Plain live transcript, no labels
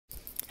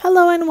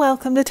Hello and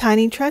welcome to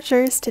Tiny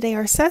Treasures. Today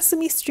our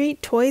Sesame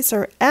Street toys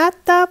are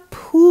at the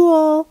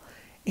pool.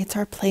 It's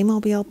our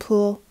Playmobil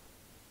pool.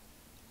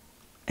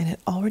 And it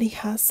already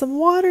has some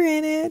water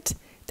in it.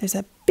 There's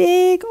a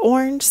big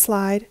orange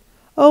slide.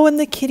 Oh, and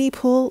the kiddie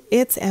pool,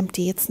 it's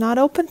empty. It's not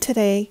open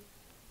today.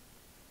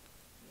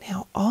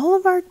 Now all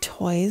of our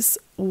toys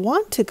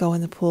want to go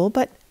in the pool,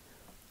 but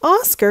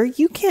Oscar,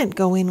 you can't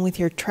go in with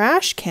your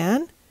trash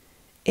can.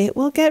 It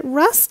will get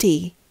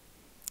rusty.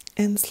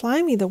 And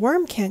Slimy the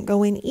worm can't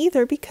go in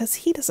either because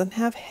he doesn't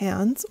have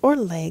hands or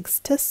legs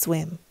to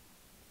swim.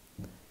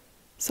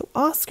 So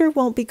Oscar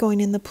won't be going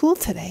in the pool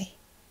today.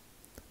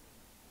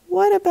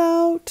 What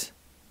about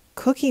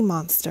Cookie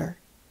Monster?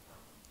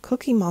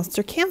 Cookie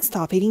Monster can't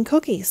stop eating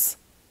cookies.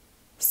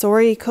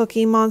 Sorry,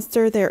 Cookie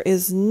Monster, there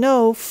is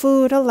no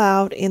food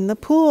allowed in the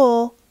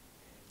pool.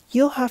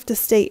 You'll have to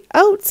stay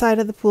outside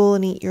of the pool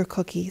and eat your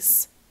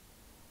cookies.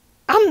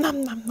 Nom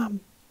nom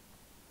nom.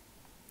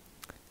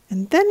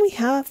 And then we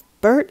have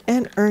Bert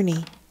and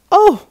Ernie.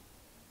 Oh,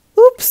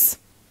 oops.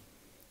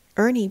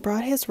 Ernie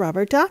brought his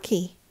rubber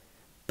ducky,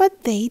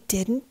 but they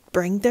didn't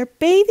bring their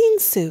bathing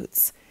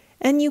suits.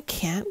 And you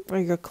can't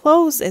wear your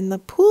clothes in the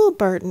pool,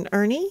 Bert and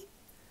Ernie.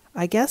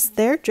 I guess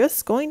they're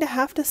just going to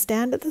have to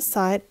stand at the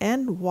side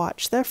and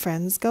watch their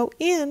friends go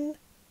in.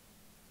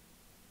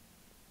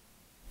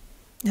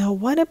 Now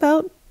what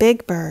about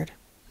Big Bird?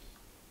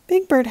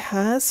 Big Bird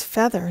has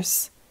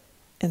feathers,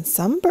 and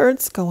some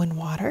birds go in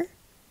water,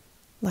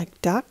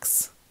 like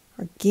ducks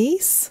or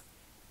geese.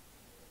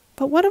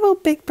 But what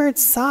about Big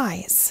Bird's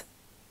size?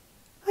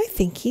 I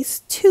think he's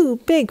too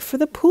big for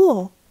the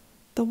pool.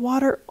 The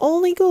water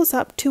only goes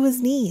up to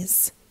his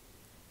knees.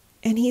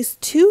 And he's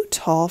too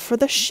tall for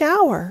the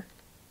shower.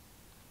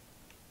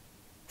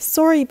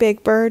 Sorry,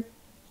 Big Bird,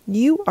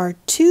 you are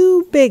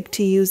too big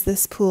to use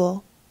this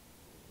pool.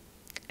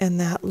 And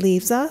that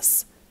leaves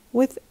us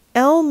with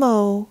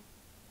Elmo.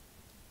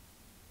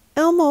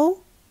 Elmo,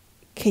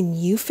 can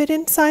you fit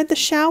inside the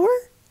shower?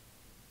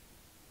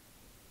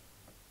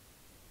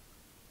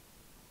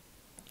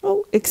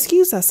 Oh,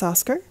 excuse us,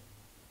 Oscar.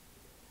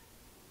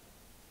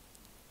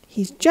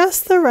 He's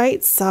just the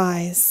right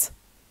size.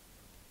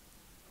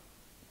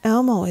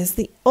 Elmo is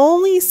the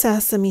only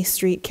Sesame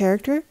Street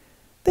character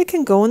that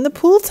can go in the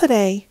pool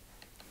today.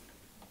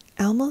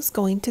 Elmo's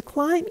going to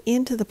climb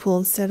into the pool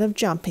instead of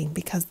jumping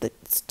because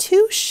it's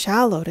too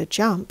shallow to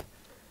jump.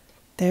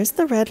 There's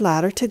the red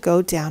ladder to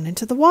go down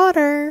into the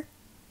water.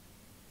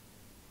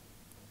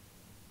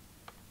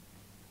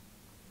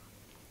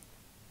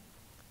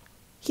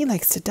 He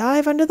likes to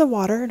dive under the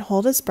water and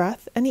hold his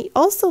breath, and he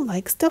also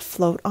likes to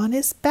float on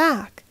his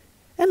back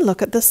and look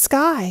at the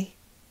sky.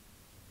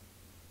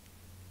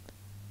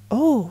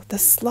 Oh, the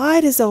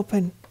slide is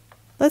open.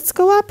 Let's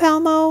go up,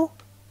 Elmo.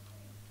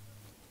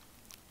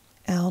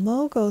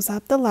 Elmo goes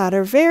up the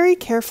ladder very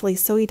carefully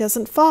so he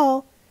doesn't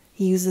fall.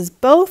 He uses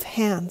both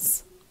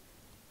hands.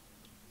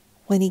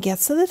 When he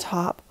gets to the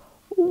top,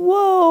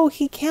 whoa,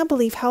 he can't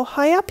believe how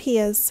high up he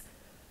is.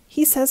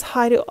 He says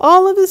hi to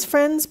all of his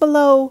friends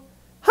below.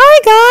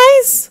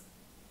 Hi, guys.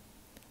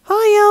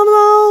 Hi,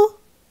 Elmo.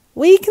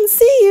 We can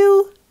see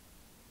you.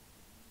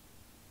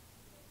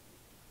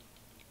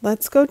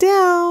 Let's go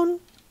down.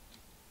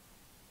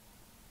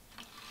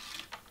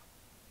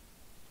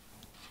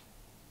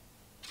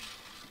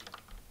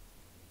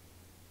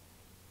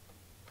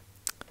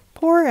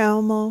 Poor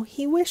Elmo,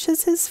 he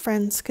wishes his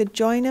friends could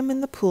join him in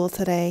the pool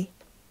today.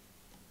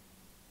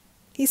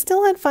 He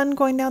still had fun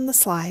going down the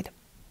slide.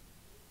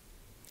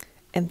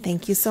 And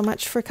thank you so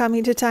much for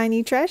coming to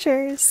Tiny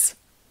Treasures.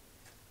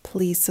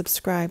 Please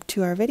subscribe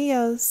to our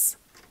videos.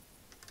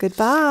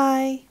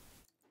 Goodbye.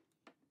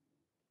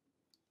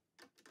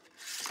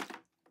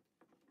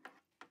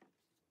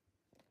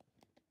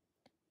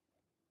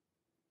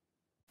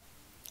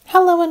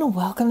 Hello and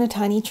welcome to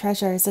Tiny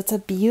Treasures. It's a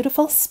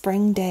beautiful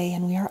spring day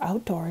and we are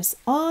outdoors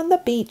on the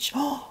beach.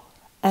 Oh,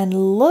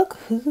 and look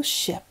whose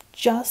ship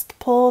just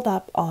pulled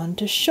up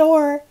onto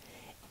shore.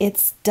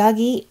 It's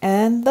Duggee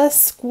and the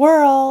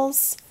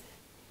squirrels.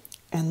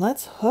 And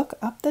let's hook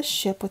up the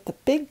ship with the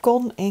big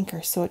golden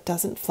anchor so it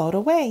doesn't float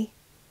away.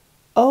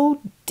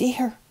 Oh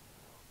dear,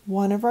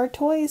 one of our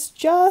toys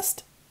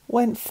just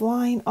went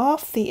flying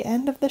off the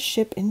end of the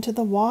ship into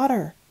the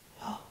water.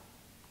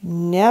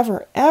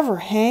 Never ever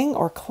hang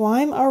or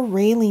climb a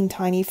railing,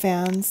 tiny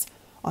fans,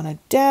 on a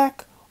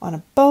deck, on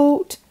a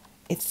boat.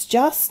 It's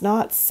just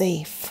not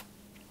safe.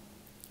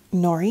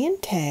 Nori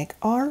and Tag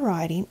are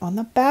riding on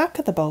the back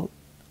of the boat,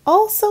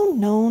 also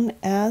known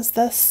as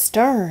the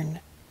stern.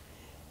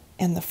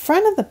 In the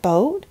front of the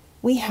boat,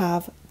 we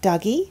have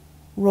Duggee,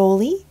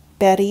 Rolly,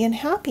 Betty, and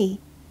Happy.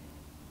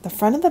 The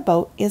front of the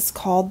boat is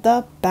called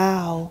the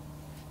bow.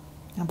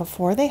 Now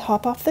before they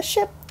hop off the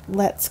ship,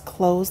 let's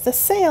close the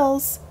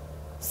sails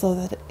so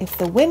that if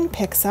the wind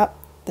picks up,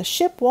 the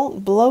ship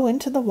won't blow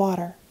into the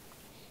water.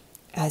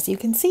 As you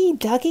can see,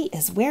 Duggee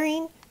is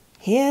wearing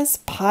his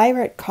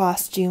pirate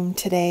costume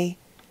today.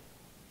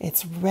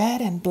 It's red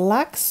and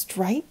black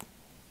striped,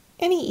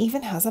 and he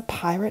even has a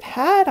pirate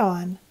hat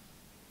on.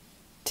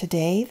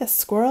 Today the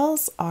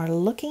squirrels are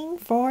looking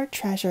for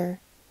treasure.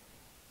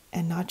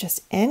 And not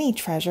just any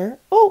treasure.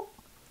 Oh,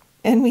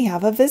 and we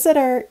have a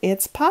visitor.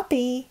 It's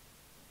Poppy.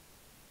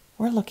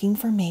 We're looking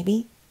for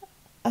maybe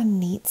a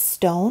neat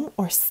stone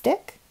or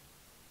stick.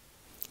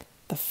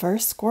 The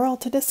first squirrel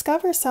to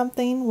discover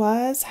something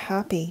was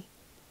Happy.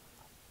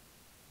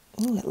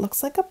 Ooh, it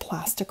looks like a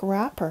plastic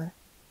wrapper.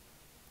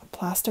 A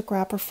plastic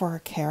wrapper for a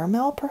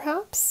caramel,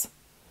 perhaps?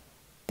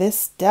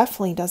 This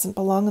definitely doesn't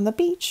belong on the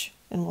beach,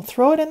 and we'll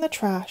throw it in the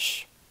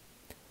trash.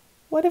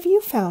 What have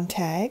you found,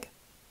 Tag?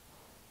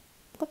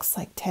 Looks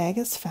like Tag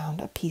has found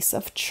a piece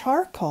of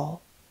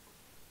charcoal.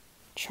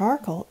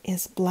 Charcoal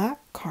is black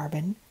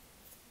carbon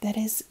that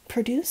is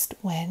produced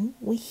when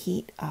we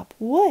heat up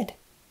wood.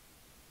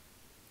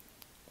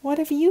 What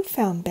have you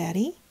found,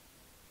 Betty?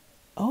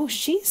 Oh,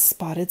 she's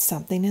spotted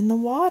something in the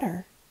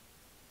water.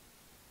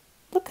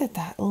 Look at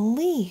that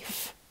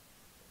leaf.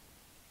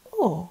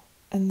 Oh,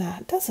 and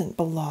that doesn't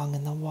belong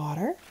in the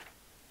water.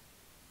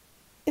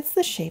 It's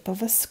the shape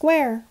of a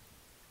square.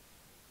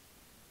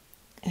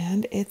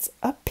 And it's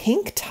a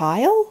pink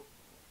tile?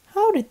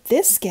 How did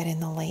this get in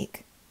the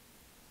lake?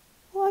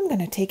 Well, I'm going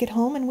to take it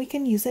home and we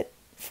can use it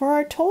for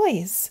our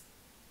toys.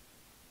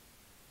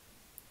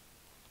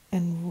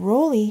 And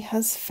Rolly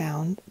has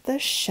found the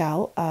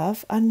shell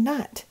of a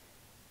nut.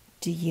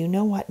 Do you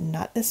know what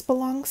nut this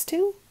belongs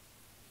to?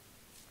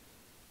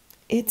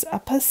 It's a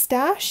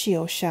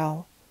pistachio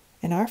shell,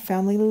 and our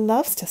family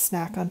loves to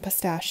snack on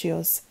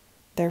pistachios.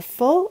 They're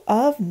full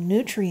of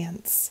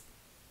nutrients.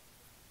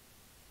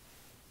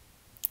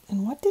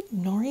 And what did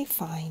Nori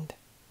find?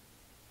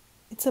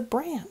 It's a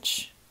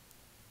branch.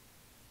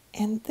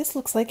 And this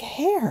looks like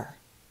hair.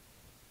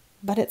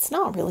 But it's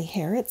not really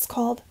hair. It's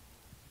called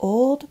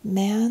Old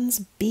Man's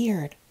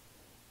Beard.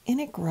 And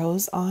it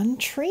grows on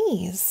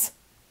trees.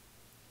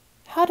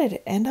 How did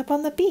it end up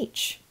on the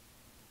beach?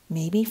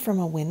 Maybe from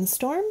a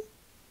windstorm?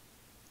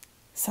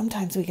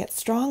 Sometimes we get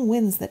strong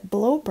winds that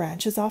blow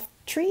branches off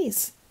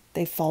trees.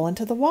 They fall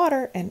into the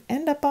water and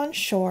end up on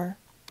shore.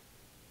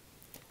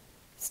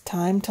 It's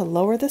time to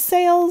lower the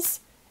sails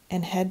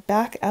and head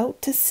back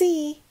out to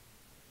sea.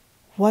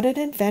 What an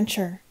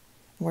adventure.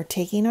 We're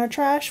taking our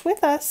trash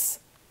with us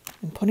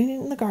and putting it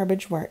in the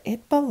garbage where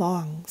it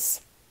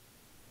belongs.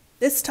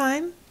 This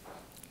time,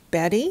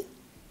 Betty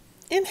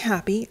and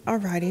Happy are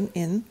riding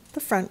in the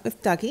front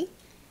with Duggee.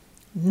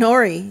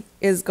 Nori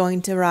is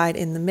going to ride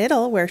in the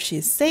middle where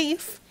she's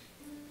safe.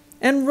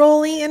 And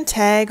Rolly and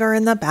Tag are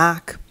in the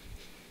back.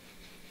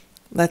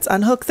 Let's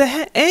unhook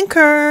the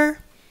anchor.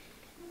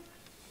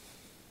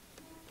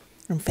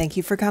 And thank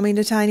you for coming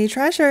to Tiny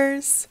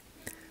Treasures.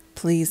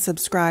 Please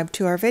subscribe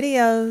to our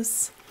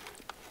videos.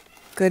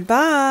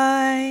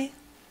 Goodbye.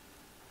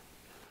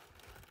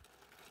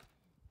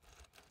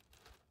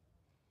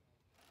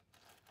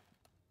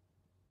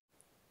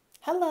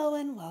 Hello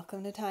and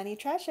welcome to Tiny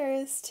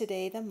Treasures.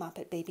 Today the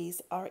Muppet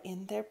Babies are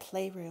in their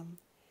playroom.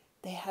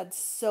 They had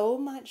so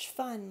much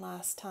fun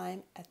last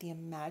time at the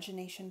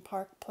Imagination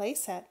Park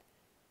Playset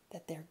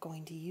that they're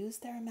going to use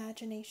their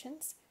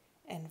imaginations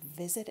and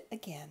visit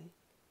again.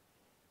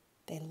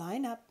 They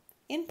line up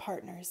in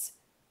partners,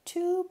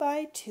 2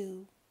 by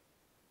 2.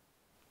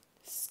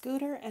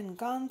 Scooter and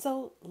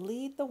Gonzo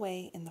lead the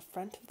way in the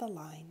front of the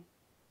line.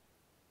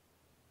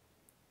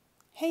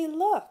 Hey,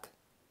 look!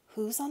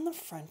 Who's on the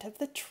front of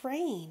the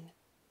train?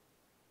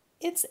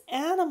 It's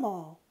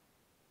Animal!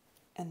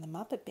 And the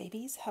Muppet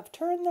Babies have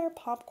turned their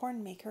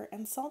popcorn maker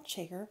and salt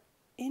shaker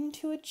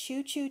into a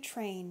choo-choo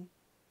train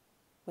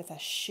with a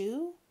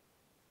shoe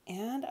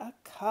and a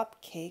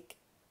cupcake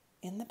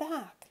in the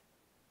back.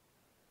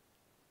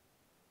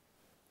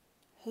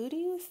 Who do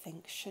you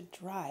think should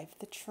drive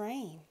the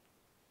train?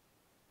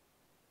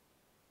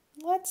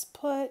 Let's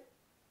put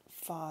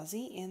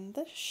Fozzie in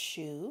the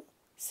shoe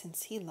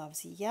since he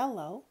loves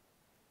yellow.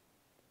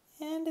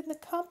 And in the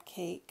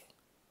cupcake,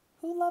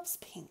 who loves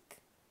pink?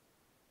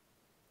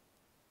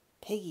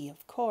 Piggy,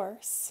 of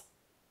course.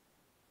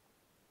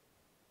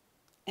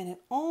 And it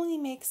only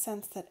makes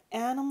sense that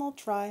Animal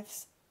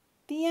drives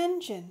the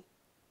engine.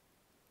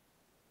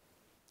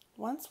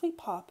 Once we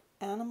pop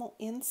Animal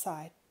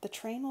inside, the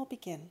train will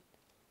begin.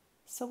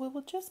 So we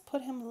will just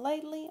put him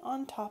lightly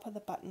on top of the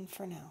button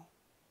for now.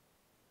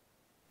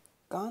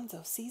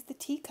 Gonzo sees the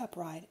teacup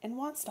ride and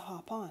wants to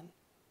hop on,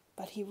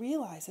 but he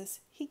realizes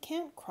he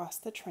can't cross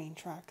the train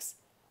tracks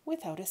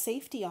without a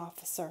safety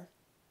officer.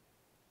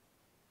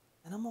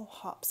 Animal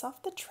hops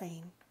off the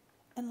train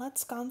and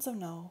lets Gonzo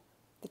know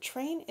the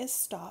train is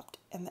stopped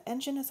and the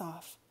engine is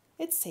off.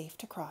 It's safe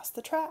to cross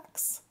the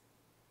tracks.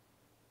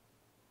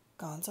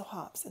 Gonzo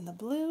hops in the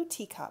blue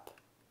teacup.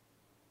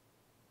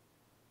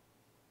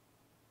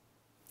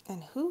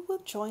 And who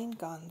will join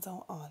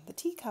Gonzo on the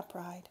teacup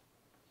ride?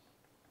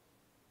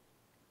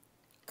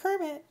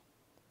 Kermit.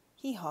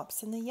 He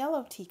hops in the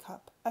yellow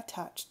teacup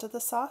attached to the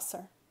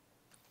saucer.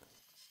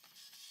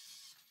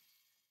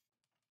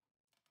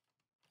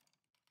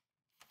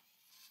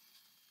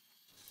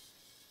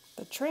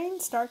 The train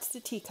starts the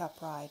teacup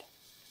ride.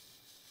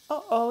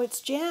 Uh-oh,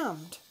 it's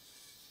jammed.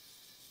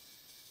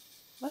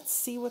 Let's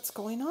see what's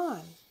going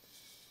on.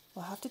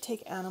 We'll have to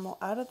take Animal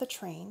out of the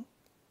train.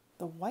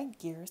 The white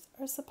gears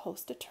are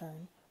supposed to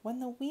turn when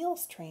the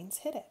wheels trains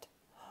hit it.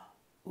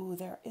 Ooh,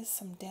 there is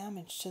some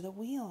damage to the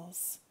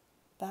wheels.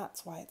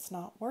 That's why it's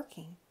not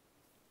working.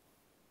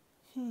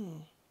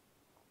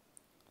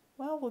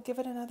 Well, we'll give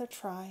it another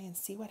try and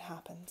see what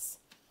happens.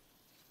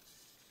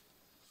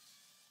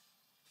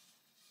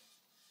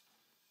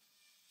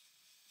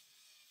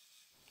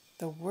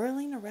 The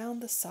whirling around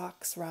the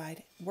socks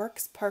ride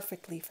works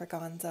perfectly for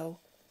Gonzo.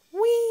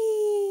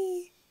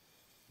 Whee!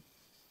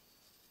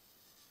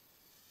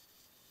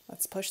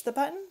 Let's push the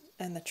button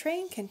and the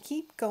train can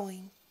keep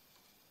going.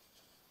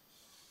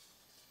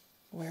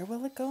 Where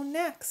will it go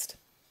next?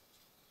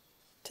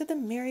 To the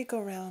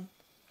merry-go-round,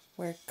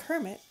 where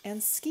Kermit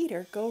and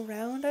Skeeter go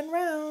round and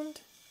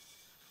round.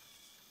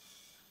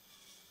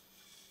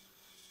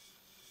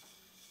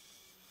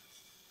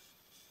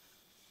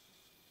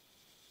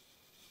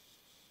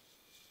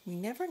 We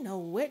never know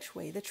which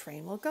way the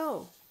train will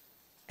go,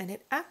 and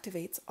it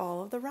activates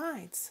all of the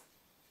rides.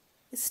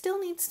 It still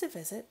needs to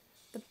visit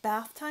the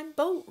bath time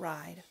boat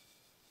ride.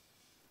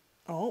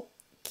 Oh,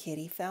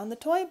 Kitty found the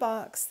toy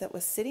box that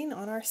was sitting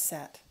on our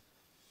set.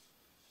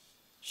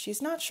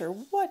 She's not sure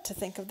what to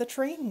think of the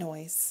train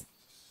noise.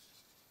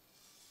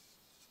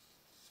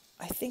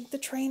 I think the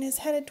train is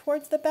headed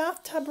towards the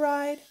bathtub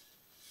ride.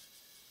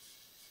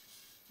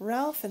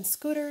 Ralph and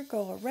Scooter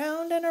go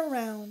around and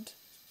around.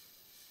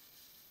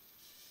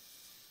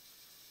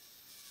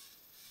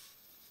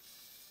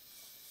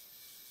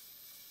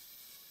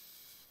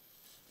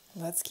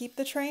 Let's keep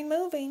the train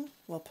moving.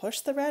 We'll push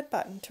the red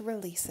button to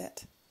release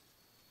it.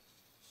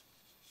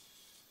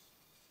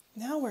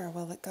 Now where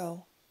will it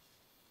go?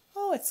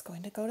 Oh, it's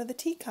going to go to the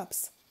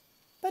teacups.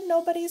 But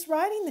nobody's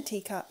riding the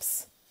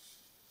teacups.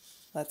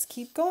 Let's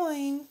keep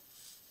going.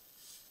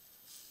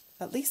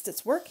 At least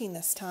it's working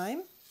this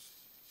time.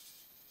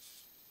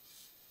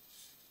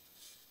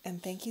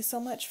 And thank you so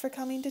much for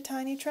coming to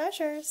Tiny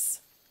Treasures.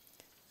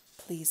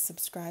 Please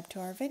subscribe to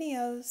our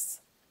videos.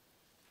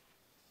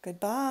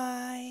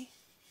 Goodbye.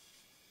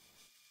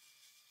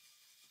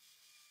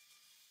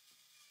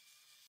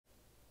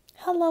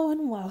 Hello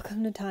and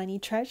welcome to Tiny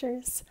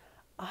Treasures.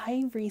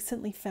 I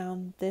recently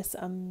found this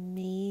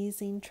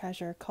amazing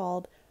treasure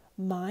called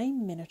My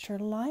Miniature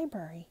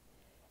Library,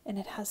 and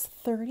it has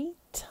 30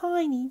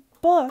 tiny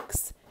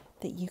books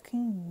that you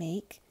can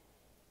make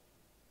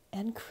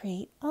and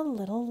create a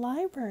little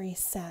library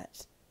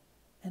set.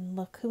 And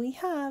look who we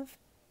have,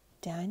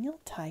 Daniel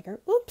Tiger,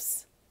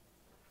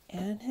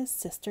 and his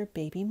sister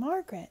baby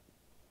Margaret.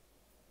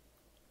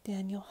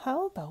 Daniel,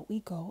 how about we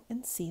go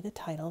and see the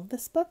title of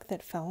this book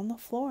that fell on the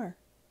floor?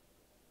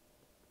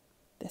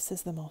 This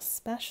is the most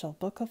special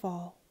book of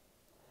all.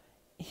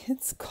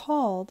 It's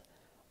called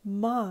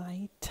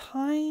My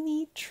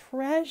Tiny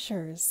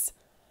Treasures,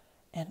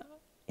 and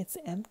it's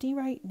empty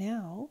right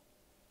now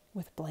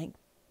with blank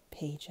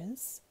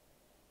pages.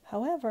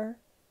 However,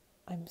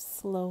 I'm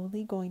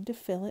slowly going to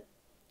fill it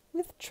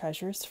with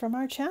treasures from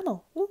our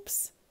channel.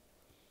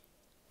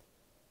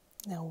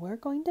 Now we're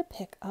going to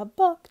pick a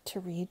book to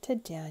read to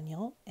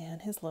Daniel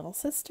and his little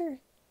sister.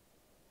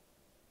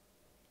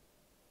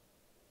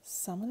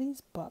 Some of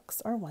these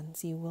books are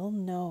ones you will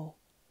know.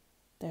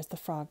 There's The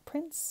Frog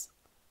Prince,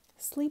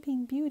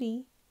 Sleeping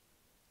Beauty,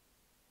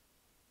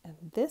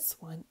 and this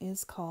one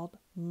is called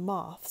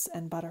Moths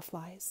and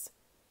Butterflies.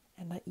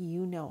 And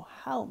you know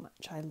how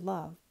much I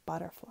love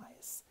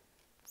butterflies.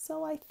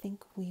 So I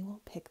think we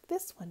will pick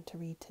this one to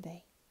read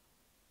today.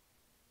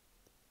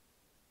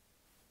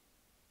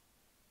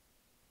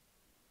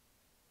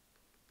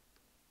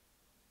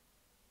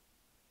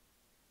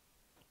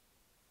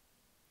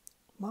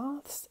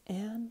 Moths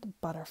and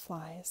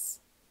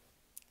Butterflies.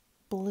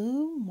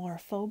 Blue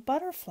Morpho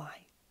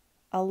Butterfly,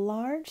 a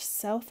large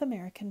South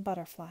American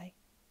butterfly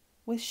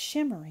with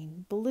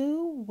shimmering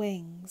blue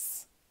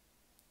wings.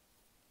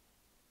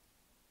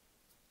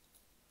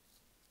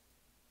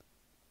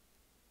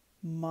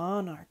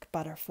 Monarch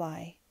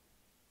Butterfly.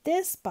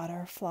 This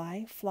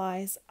butterfly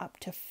flies up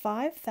to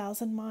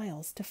 5,000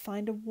 miles to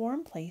find a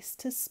warm place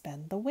to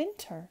spend the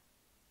winter.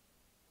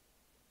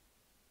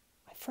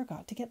 I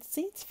forgot to get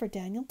seats for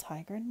Daniel,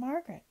 Tiger, and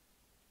Margaret.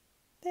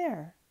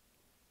 There,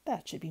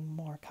 that should be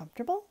more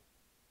comfortable.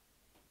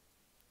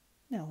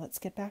 Now let's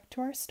get back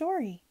to our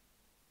story.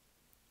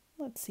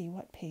 Let's see,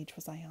 what page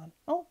was I on?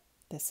 Oh,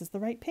 this is the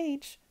right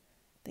page.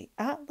 The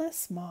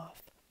Atlas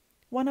Moth,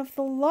 one of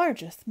the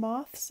largest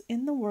moths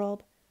in the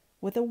world,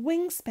 with a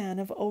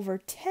wingspan of over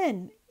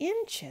 10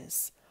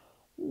 inches.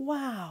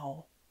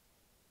 Wow!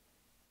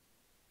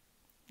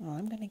 Well,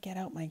 I'm going to get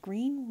out my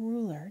green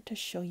ruler to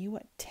show you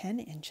what 10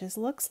 inches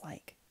looks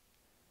like.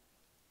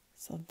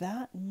 So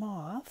that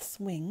moth's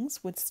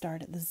wings would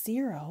start at the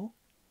 0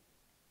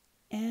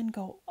 and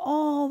go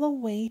all the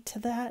way to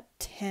that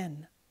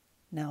 10.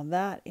 Now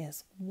that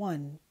is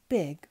one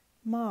big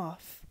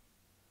moth.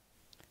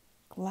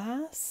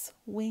 Glass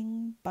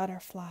wing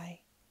butterfly.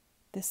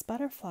 This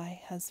butterfly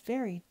has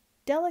very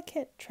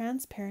delicate,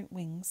 transparent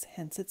wings,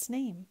 hence its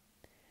name.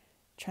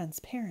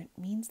 Transparent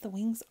means the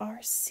wings are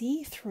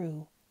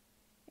see-through.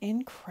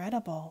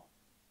 Incredible.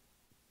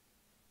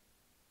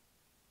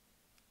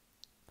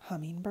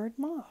 Hummingbird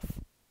moth.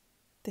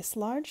 This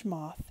large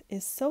moth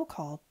is so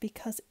called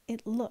because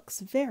it looks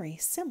very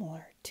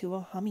similar to a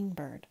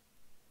hummingbird.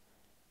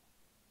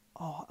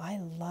 Oh, I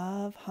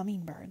love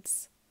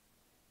hummingbirds.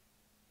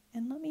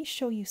 And let me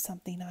show you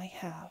something I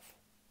have.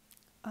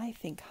 I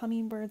think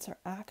hummingbirds are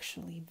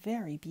actually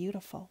very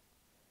beautiful.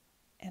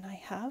 And I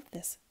have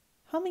this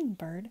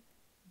hummingbird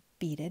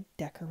beaded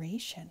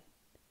decoration.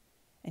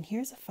 And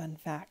here's a fun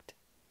fact.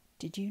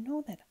 Did you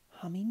know that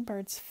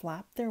hummingbirds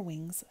flap their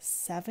wings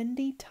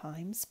 70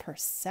 times per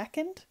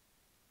second?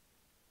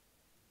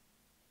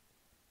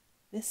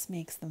 This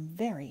makes them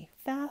very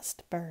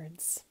fast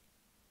birds.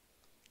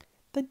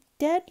 The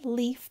dead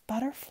leaf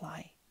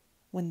butterfly.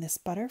 When this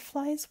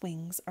butterfly's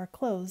wings are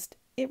closed,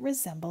 it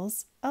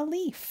resembles a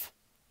leaf.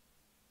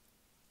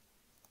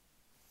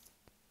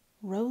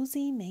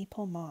 Rosy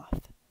maple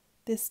moth.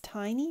 This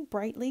tiny,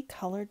 brightly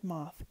colored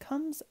moth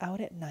comes out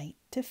at night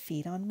to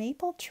feed on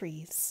maple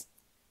trees.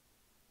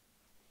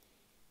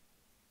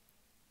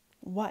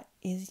 What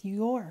is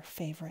your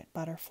favorite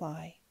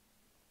butterfly?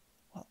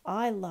 Well,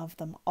 I love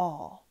them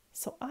all,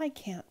 so I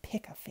can't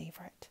pick a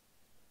favorite.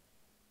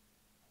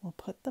 We'll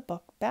put the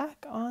book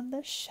back on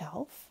the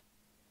shelf,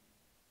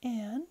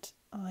 and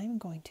I'm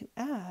going to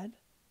add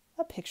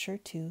a picture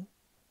to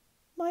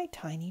my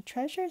Tiny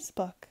Treasures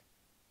book.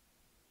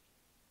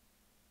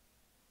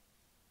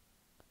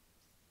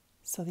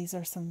 So these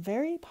are some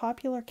very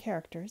popular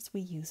characters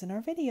we use in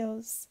our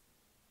videos.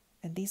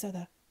 And these are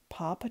the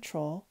Paw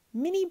Patrol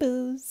Mini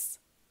Boos.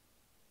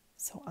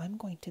 So I'm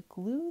going to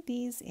glue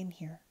these in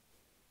here.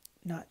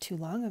 Not too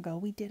long ago,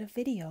 we did a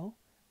video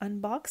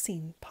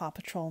unboxing Paw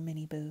Patrol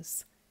Mini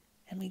Boos.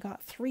 And we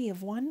got 3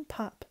 of one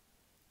pup.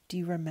 Do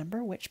you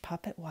remember which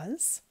pup it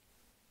was?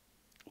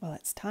 Well,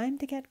 it's time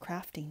to get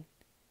crafting.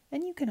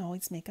 And you can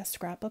always make a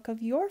scrapbook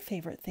of your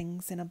favorite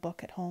things in a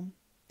book at home.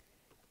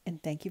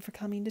 And thank you for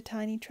coming to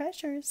Tiny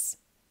Treasures.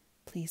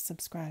 Please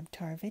subscribe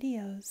to our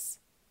videos.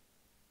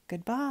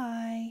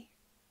 Goodbye.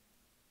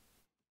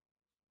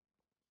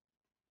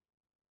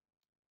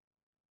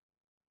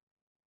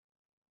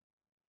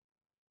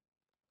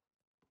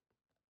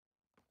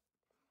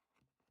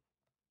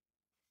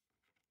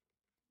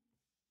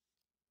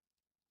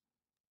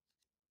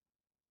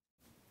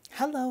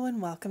 Hello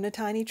and welcome to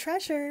Tiny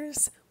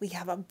Treasures. We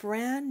have a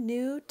brand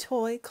new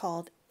toy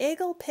called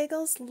Iggle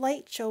Piggle's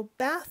Light Show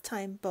Bath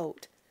Time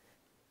Boat.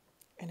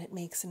 And it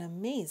makes an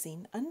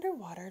amazing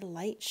underwater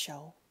light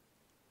show.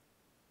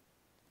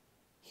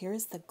 Here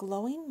is the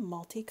glowing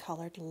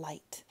multicolored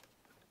light.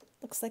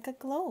 Looks like a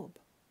globe.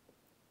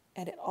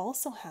 And it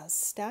also has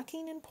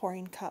stacking and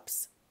pouring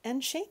cups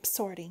and shape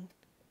sorting.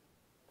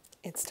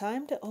 It's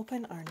time to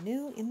open our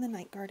new In the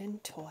Night Garden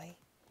toy.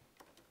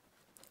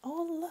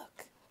 Oh,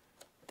 look.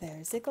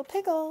 There's Iggle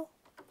Piggle.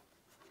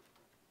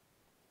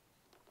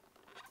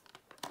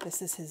 This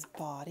is his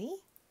body,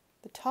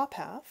 the top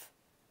half,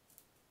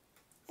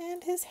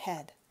 and his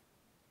head.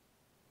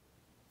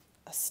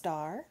 A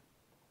star,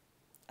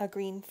 a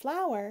green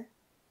flower,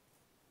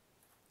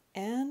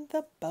 and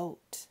the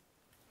boat.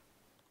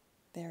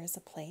 There is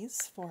a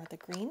place for the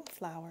green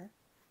flower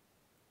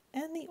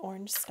and the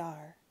orange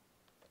star.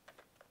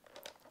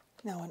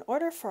 Now, in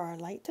order for our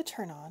light to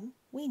turn on,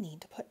 we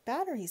need to put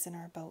batteries in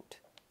our boat.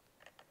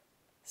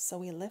 So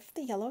we lift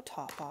the yellow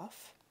top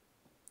off.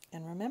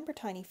 And remember,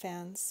 tiny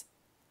fans,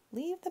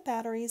 leave the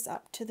batteries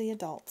up to the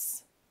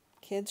adults.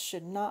 Kids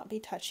should not be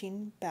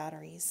touching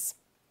batteries.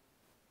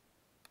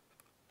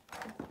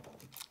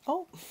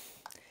 Oh,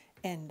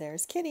 and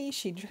there's Kitty.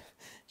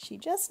 She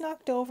just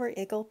knocked over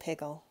Iggle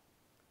Piggle.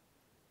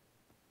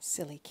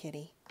 Silly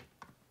kitty.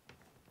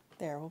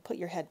 There, we'll put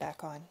your head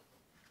back on.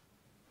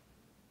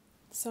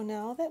 So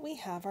now that we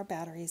have our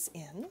batteries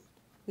in,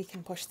 we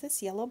can push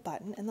this yellow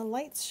button and the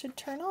lights should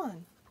turn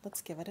on.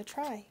 Let's give it a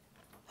try.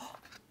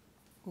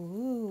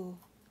 Ooh,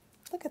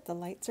 look at the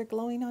lights are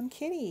glowing on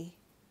Kitty.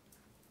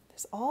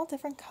 There's all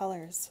different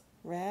colors.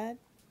 Red,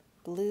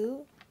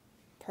 blue,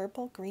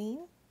 purple,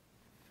 green.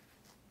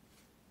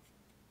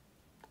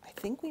 I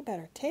think we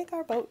better take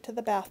our boat to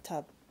the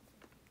bathtub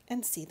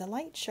and see the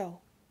light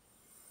show.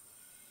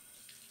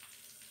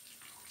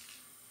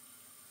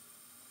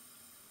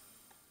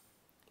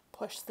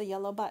 Push the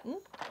yellow button.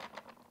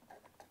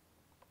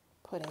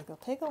 Put Iggle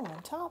Piggle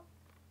on top.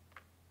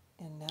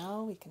 And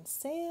now we can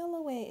sail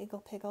away,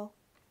 Iggle Piggle.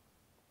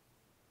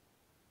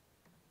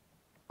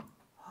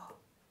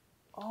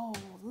 Oh,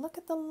 look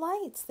at the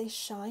lights. They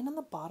shine on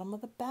the bottom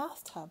of the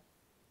bathtub.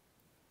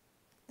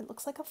 It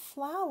looks like a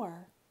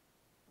flower.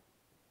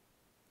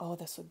 Oh,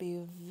 this would be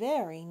a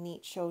very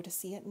neat show to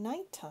see at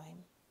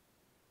nighttime,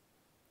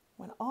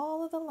 when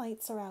all of the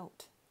lights are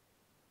out.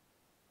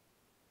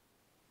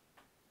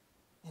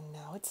 And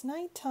now it's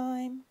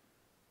nighttime.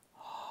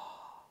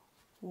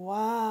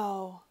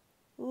 Wow,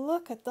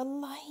 look at the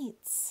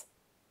lights.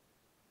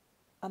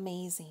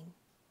 Amazing.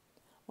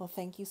 Well,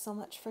 thank you so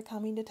much for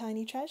coming to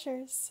Tiny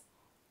Treasures.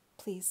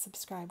 Please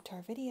subscribe to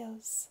our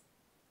videos.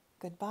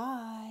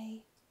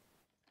 Goodbye.